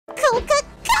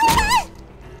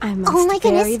I must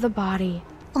bury the body.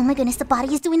 Oh my goodness, the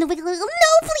body is doing the wiggle. No,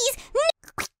 please!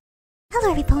 No!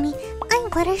 Hello, everypony.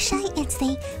 I'm Fluttershy, and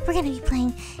today we're gonna be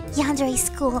playing Yandere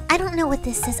School. I don't know what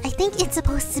this is. I think it's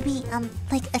supposed to be,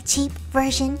 like a cheap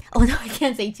version. Oh no, I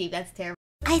can't say cheap, that's terrible.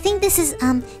 I think this is,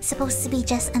 supposed to be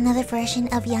just another version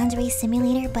of Yandere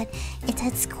Simulator, but it's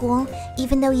at school.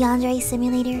 Even though Yandere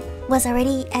Simulator was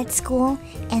already at school,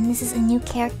 and this is a new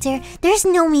character, there's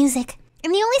no music.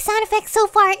 And the only sound effect so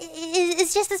far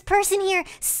is just this person here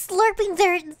slurping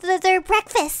their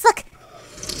breakfast. Look!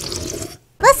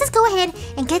 Let's just go ahead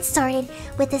and get started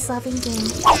with this lovely game.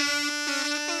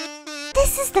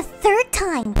 This is the third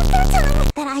time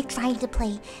that I tried to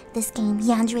play this game,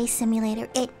 Yandere Simulator.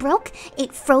 It broke,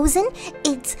 it frozen,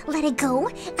 it let it go.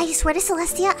 I swear to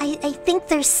Celestia, I think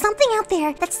there's something out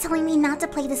there that's telling me not to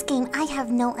play this game. I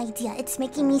have no idea. It's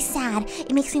making me sad.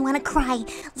 It makes me want to cry.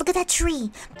 Look at that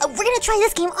tree. We're gonna try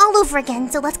this game all over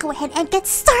again, so let's go ahead and get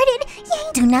started.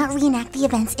 Yay! Do not reenact the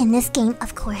events in this game,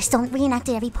 of course. Don't reenact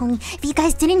it, every pony. If you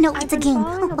guys didn't know, it's a game.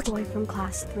 I've been following a boy from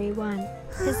class 3-1.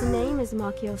 His name is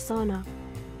Makio Sono.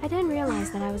 I didn't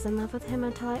realize that I was in love with him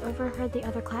until I overheard the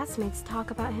other classmates talk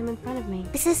about him in front of me.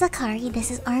 This is Akari.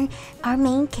 This is our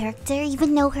main character,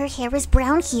 even though her hair is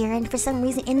brown here, and for some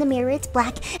reason in the mirror it's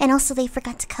black, and also they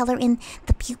forgot to color in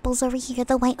the pupils over here,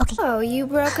 the white. Okay. Oh, you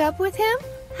broke up with him?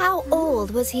 How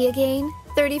old was he again?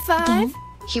 35? Again?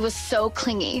 He was so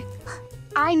clingy.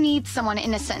 I need someone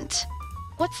innocent.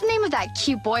 What's the name of that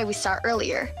cute boy we saw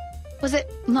earlier? Was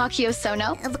it Makio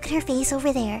Sono? Look at her face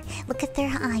over there. Look at their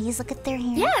eyes. Look at their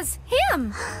hair. Yes,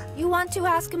 him! You want to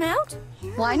ask him out?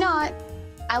 Why not?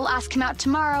 I will ask him out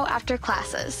tomorrow after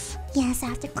classes. Yes,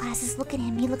 after classes. Look at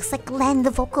him. He looks like Len the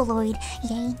Vocaloid.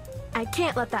 Yay. I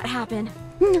can't let that happen.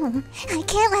 No, I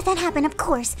can't let that happen, of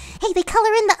course. Hey, they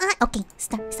color in the eye. Okay,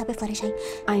 stop it, Fluttershy.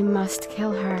 I must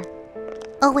kill her.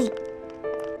 Oh, wait.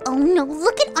 Oh no,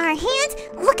 look at our hands!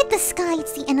 Look at the sky,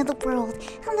 it's the end of the world.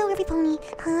 Hello, every pony.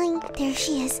 Hi, there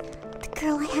she is. The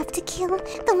girl I have to kill.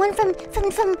 The one from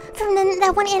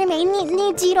that one anime,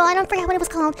 Nijiro. I don't forget what it was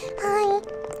called. Hi.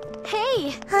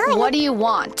 Hey! Hi. What do you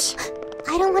want?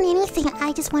 I don't want anything.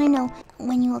 I just want to know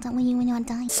when you will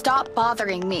die. Stop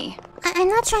bothering me. I'm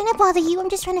not trying to bother you. I'm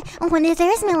just trying to. Oh, when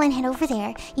there's Melon Head over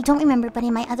there. You don't remember, but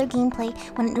in my other gameplay,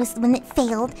 when it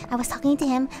failed, I was talking to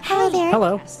him. Hello there.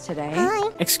 Hello. Today. Hi.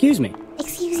 Excuse me.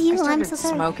 Excuse you. I'm so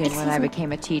sorry. Smoking when I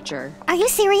became a teacher. Are you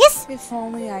serious? If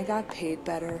only I got paid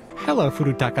better. Hello,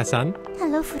 Furutaka-san.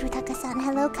 Hello, Furutaka-san.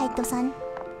 Hello, Kaito-san.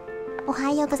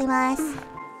 Ohayo gozaimasu.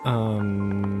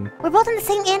 We're both in the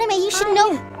same anime. You should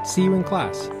know. See you in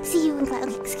class. See you in class.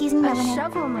 Okay, excuse me, A Melon Head.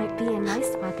 shovel might be a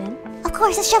nice weapon. Of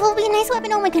course, a shovel would be a nice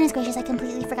weapon. Oh my goodness gracious, I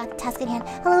completely forgot the task at hand.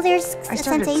 Hello, there's I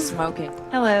started Sensei. smoking.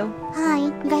 Hello. Hi,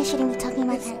 you guys shouldn't be talking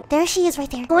about that. There she is right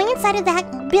there. Going inside of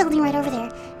that building right over there.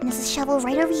 And there's a shovel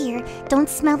right over here. Don't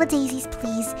smell the daisies,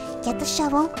 please. Get the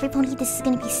shovel. Every pony, this is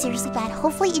gonna be seriously bad.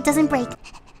 Hopefully it doesn't break.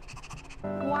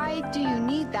 Why do you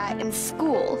need that in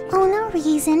school? Oh, no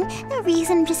reason. No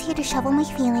reason. I'm just here to shovel my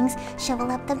feelings. Shovel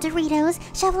up the Doritos.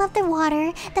 Shovel up the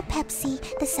water. The Pepsi.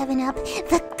 The 7-Up.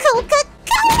 The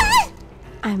Coca-Cola!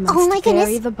 I must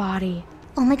bury the body.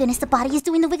 Oh my goodness, the body is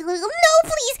doing the wiggle. No,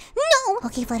 please! No!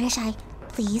 Okay, Fluttershy,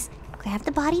 please grab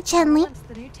the body gently. What's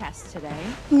the new test today?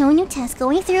 No new test.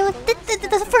 Going through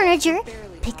the furniture.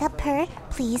 Pick up her.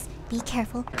 Please be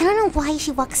careful. I don't know why she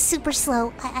walks super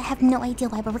slow. I have no idea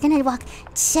why, but we're gonna walk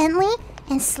gently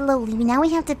and slowly. Now we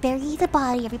have to bury the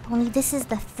body, every pony. This is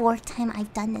the 4th time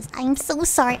I've done this. I'm so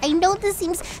sorry. I know this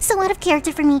seems so out of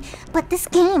character for me, but this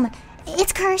game,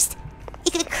 it's cursed.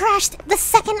 It crashed the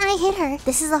second I hit her.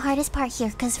 This is the hardest part here,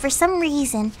 because for some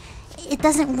reason, it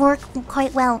doesn't work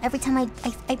quite well. Every time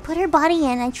I put her body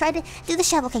in, I try to do the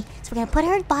shovel. Okay, so we're gonna put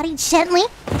her body gently.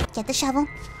 Get the shovel.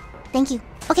 Thank you.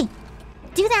 Okay,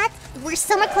 do that. We're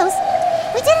somewhere close.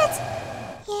 We did it!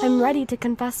 Yay. I'm ready to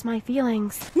confess my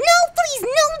feelings. No, please,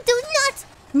 no, do not!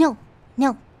 No,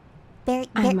 no.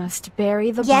 I must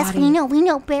bury the body. Yes, we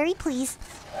know. Barry, please.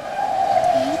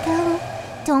 There you go.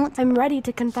 Don't. I'm ready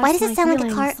to confess my feelings. Why does it sound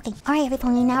feelings. like a car? Okay, alright, every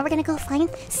pony. Now we're gonna go find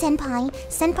Senpai.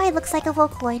 Senpai looks like a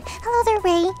Vocaloid. Hello there,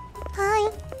 Ray.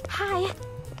 Hi. Hi.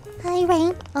 Hi,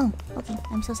 Ray. Oh, okay.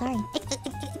 I'm so sorry.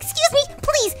 Excuse me,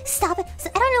 please stop it.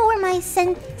 I don't know where my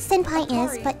senpai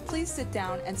is, but please sit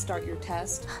down and start your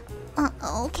test.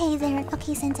 Okay there.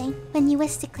 Okay, Sensei. When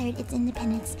U.S. declared its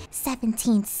independence,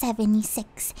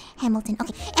 1776, Hamilton.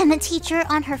 Okay, and the teacher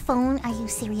on her phone. Are you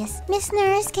serious, Miss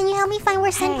Nurse? Can you help me find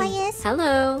where Senpai is?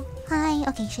 Hello. Hi.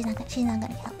 Okay, she's not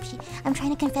gonna help. I'm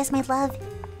trying to confess my love.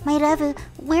 My love,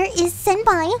 where is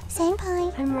Senpai?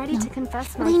 Senpai. I'm ready to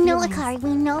confess my We feelings. know, Akari,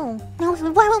 we know. No,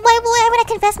 why would I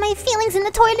confess my feelings in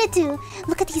the toilet too?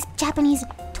 Look at these Japanese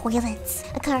toilets.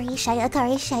 Akari,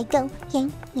 shy, go.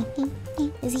 Yang.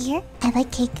 Is he here? I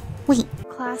like cake. Wait.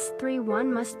 Class 3-1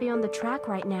 must be on the track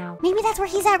right now. Maybe that's where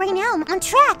he's at right now, on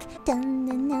track. Dun,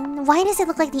 dun, dun. Why does it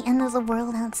look like the end of the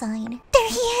world outside? There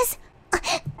he is.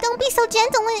 Don't be so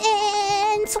gentle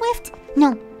and swift.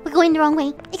 No, we're going the wrong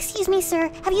way. Excuse me,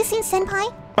 sir. Have you seen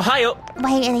Senpai? Ohio!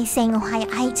 Why are they saying Ohio?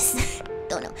 I just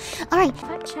don't know. All right.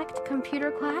 Have I checked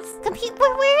computer class?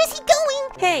 Where is he going?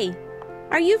 Hey,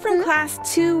 are you from class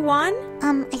 2-1?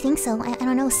 I think so. I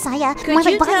don't know. Saya. Could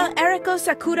you tell Eriko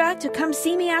Sakura to come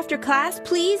see me after class,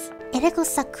 please? Eriko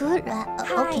Sakura.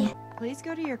 Okay. Please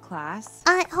go to your class.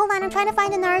 Hold on. I'm trying to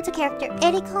find a Naruto character.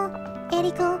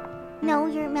 Eriko. No,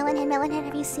 you're Melonhead.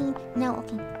 Have you seen? No.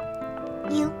 Okay.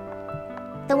 You.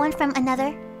 The one from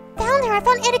another. Found her. I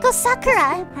found Eriko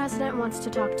Sakura. The president wants to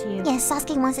talk to you. Yes,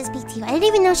 Sasuke wants to speak to you. I didn't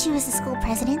even know she was the school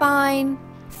president. Fine.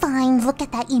 Fine, look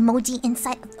at that emoji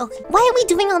inside. Okay, why are we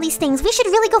doing all these things? We should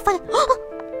really go find.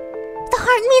 The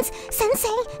heart means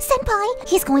senpai.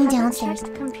 He's going downstairs.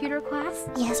 Checked computer class?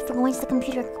 Yes, we're going to the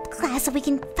computer class so we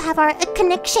can have our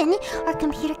connection, our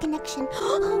computer connection.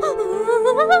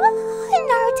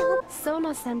 Naruto.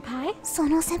 Sono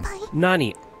senpai?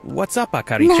 Nani, what's up,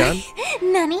 Akari-chan?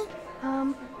 Nani?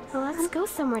 Let's go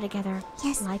somewhere together.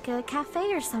 Yes. Like a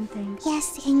cafe or something.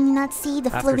 Yes, can you not see the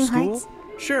After floating school? hearts?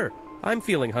 Sure, I'm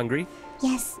feeling hungry.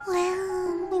 Yes.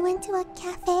 Well, we went to a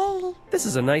cafe. This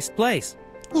is a nice place.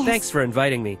 Yes. Thanks for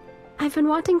inviting me. I've been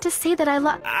wanting to say that I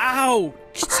love. Ow!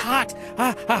 It's hot!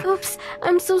 Oops,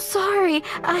 I'm so sorry.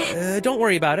 Don't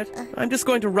worry about it. I'm just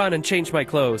going to run and change my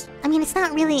clothes. I mean, it's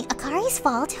not really Akari's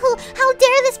fault. How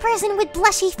dare this person with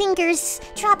blushy fingers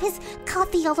drop his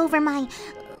coffee all over my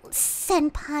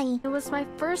senpai? It was my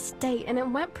first date and it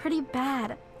went pretty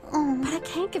bad. Oh. But I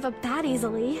can't give up that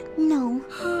easily. No.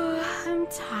 I'm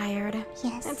tired.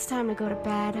 Yes. It's time to go to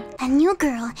bed. A new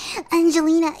girl,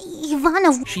 Angelina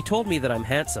Ivanova. She told me that I'm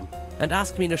handsome and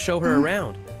asked me to show her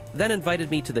around, then invited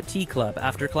me to the tea club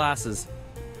after classes.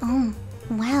 Oh,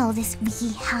 wow, this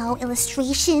wee how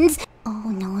illustrations. Oh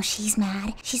no, she's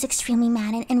mad. She's extremely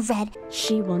mad and red.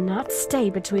 She will not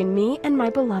stay between me and my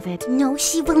beloved. No,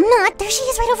 she will not. There she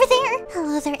is right over there.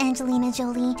 Hello there, Angelina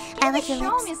Jolie. I like your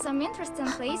lips. Show me some interesting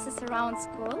places around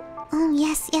school. Oh,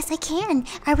 yes, I can.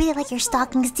 I really like your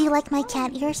stockings. Do you like my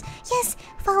cat ears? Yes,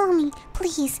 follow me.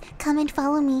 Please, come and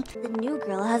follow me. The new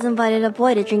girl has invited a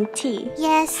boy to drink tea.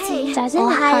 Yes, tea. Doesn't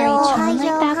Akari-chan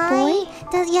like that boy?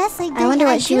 Yes, I do. I wonder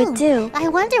what she would do. I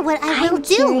wonder what I will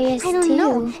do. Curious I don't too.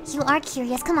 know. You are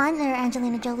curious. Come on there,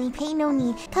 Angelina Jolie. Pay no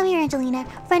need. Come here, Angelina.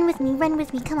 Run with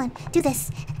me. Come on. Do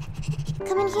this.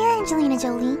 Come in here, Angelina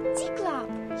Jolie. Tea club.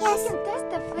 Yes. I can taste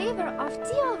the flavor of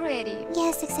tea already.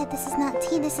 Yes, except this is not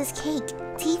tea. This is cake.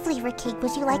 Tea flavored cake.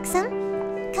 Would you like some?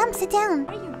 Come, sit down.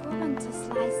 Are you going to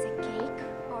slice a cake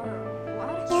or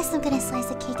what? Yes, I'm gonna slice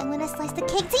the cake. I'm gonna slice the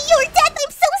cake to your death.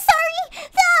 I'm so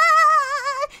sorry.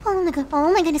 Ah!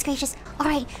 Oh my goodness gracious. All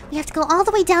right, we have to go all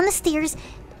the way down the stairs,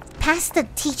 past the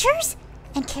teachers,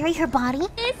 and carry her body.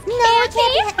 It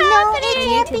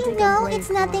can't be. No, it's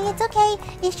nothing. It's okay.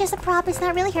 It's just a prop. It's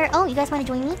not really her. Oh, you guys want to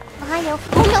join me? Ohio.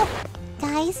 Oh no,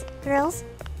 guys, girls,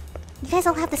 you guys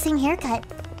all have the same haircut.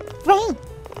 Ray,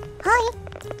 hi,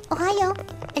 Ohio.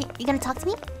 Are you gonna talk to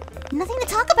me? Nothing to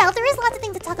talk about. There is lots of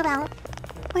things to talk about.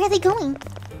 Where are they going?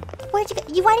 Where'd you go?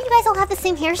 Why do you guys all have the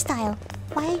same hairstyle?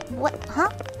 Why? What? Huh?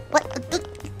 What?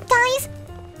 Guys,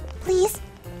 please,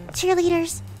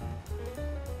 cheerleaders.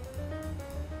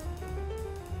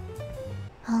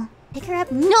 Oh, pick her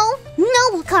up. No,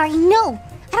 Akari, no.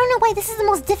 I don't know why this is the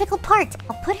most difficult part.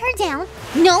 I'll put her down.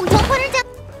 No, don't put her down.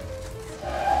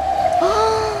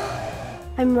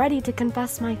 I'm ready to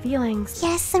confess my feelings.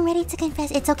 Yes, I'm ready to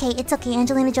confess. It's okay.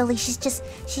 Angelina Jolie, she's just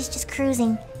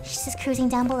cruising. She's just cruising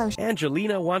down below.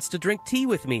 Angelina wants to drink tea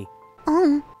with me.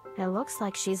 Oh. It looks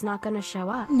like she's not gonna show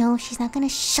up. No, she's not gonna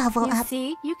shovel You up.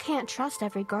 see, you can't trust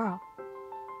every girl.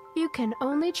 You can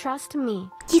only trust me.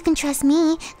 You can trust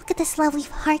me. Look at this lovely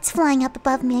hearts flying up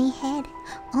above my head.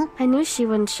 Oh. I knew she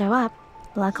wouldn't show up.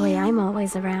 Luckily, I'm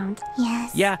always around.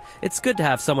 Yes. Yeah, it's good to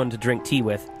have someone to drink tea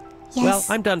with. Yes. Well,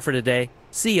 I'm done for today.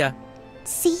 See ya.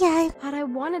 See ya. But I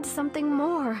wanted something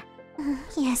more.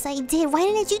 Yes, I did. Why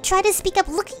didn't you try to speak up?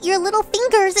 Look at your little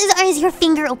fingers. Is your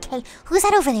finger okay? Who's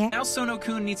that over there? Now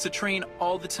Sono-kun needs to train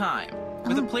all the time.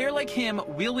 With a player like him,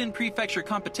 we'll win prefecture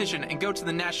competition and go to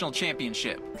the national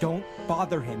championship. Don't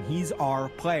bother him. He's our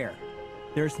player.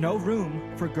 There's no room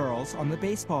for girls on the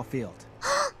baseball field.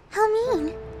 How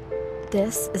mean.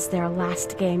 This is their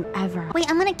last game ever. Wait,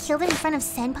 I'm gonna kill them in front of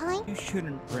Senpai? You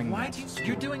shouldn't bring that.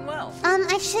 You're doing well.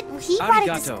 I should. He brought it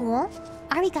to Arigato. school.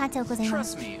 Arigato gozaimasu.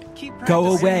 Trust me. Keep Go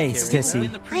practicing away, and carry sissy. on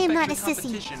in the I am not a prefecture sissy.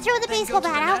 competition, Throw the then baseball go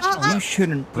to the bat out. national You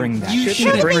shouldn't bring that. You Throw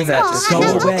shouldn't the bring that to baseball. Go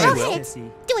school. away, I'll hit it.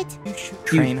 sissy. Do it. You should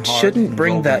train You hard shouldn't and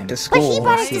bring roll that in. to But school. he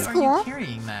brought it to Why are school. you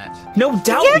carrying that? No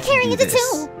doubt You're we can carrying do it this.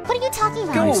 too. What are you talking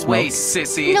about? Go Nice away, smoke.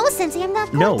 sissy. No, Sensei, I'm not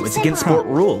going No, to it's against Senpai. sport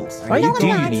rules. Why No, do I'm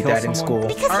you not. need that in school?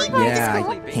 Because he brought it to Yeah,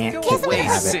 school. I can't Go keep away, the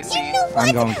habit. sissy. You know what?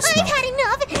 I'm going to I've smoke. had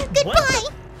enough. Goodbye.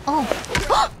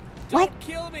 Oh. What?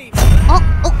 Kill me.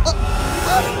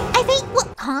 I think. What?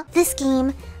 Huh? This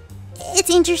game. It's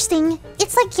interesting.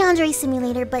 It's like Yandere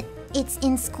Simulator, but it's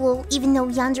in school. Even though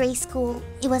Yandere School,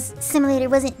 it was simulator,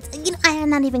 wasn't. You know, I am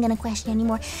not even gonna question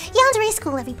anymore. Yandere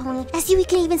School, every pony. As you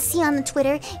can even see on the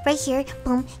Twitter, right here.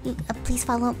 Boom. Please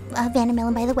follow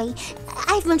Vannamelon, by the way.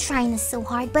 I've been trying this so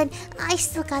hard, but I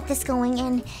still got this going,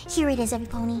 and here it is, every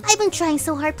pony. I've been trying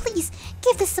so hard. Please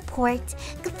give the support.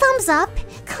 Thumbs up.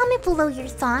 Comment below your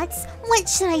thoughts. What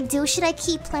should I do? Should I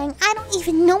keep playing? I don't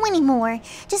even know anymore.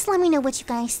 Just let me know what you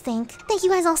guys think. Thank you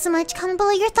guys all so much. Comment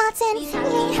below your thoughts, and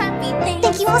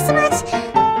thank you all so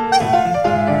much.